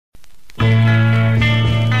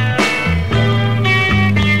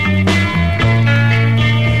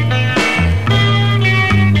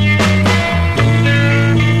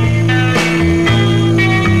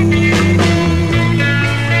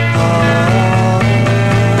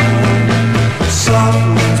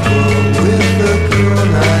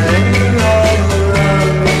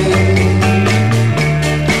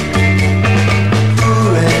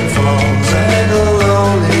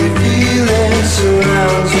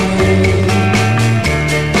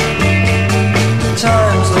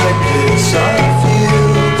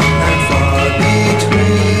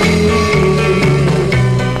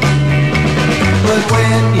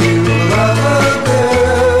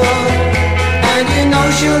and you know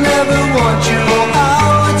she'll never want you. Oh,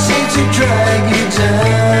 how it seems to drag you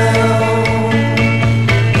down.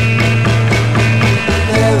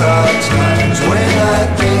 There are times when I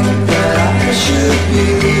think that I should be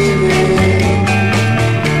leaving.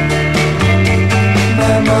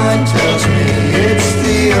 My mind tells me it's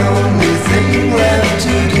the only thing left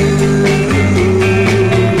to do.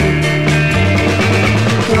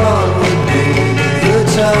 Gone would be the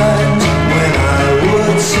times when I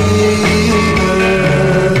would see her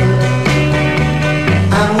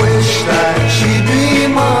and wish that she'd be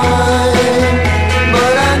mine.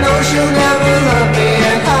 But I know she'll never love me,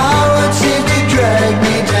 and how it seems to drag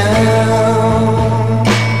me down.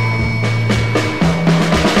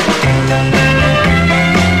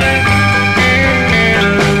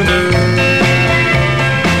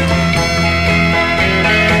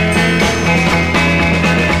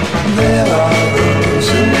 There are those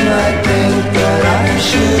who might think that I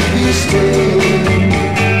should be staying.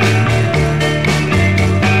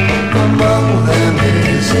 Among them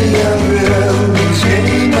is a young girl whose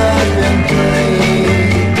game I've been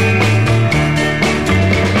playing.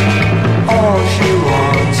 All she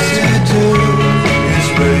wants to do is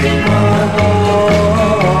break my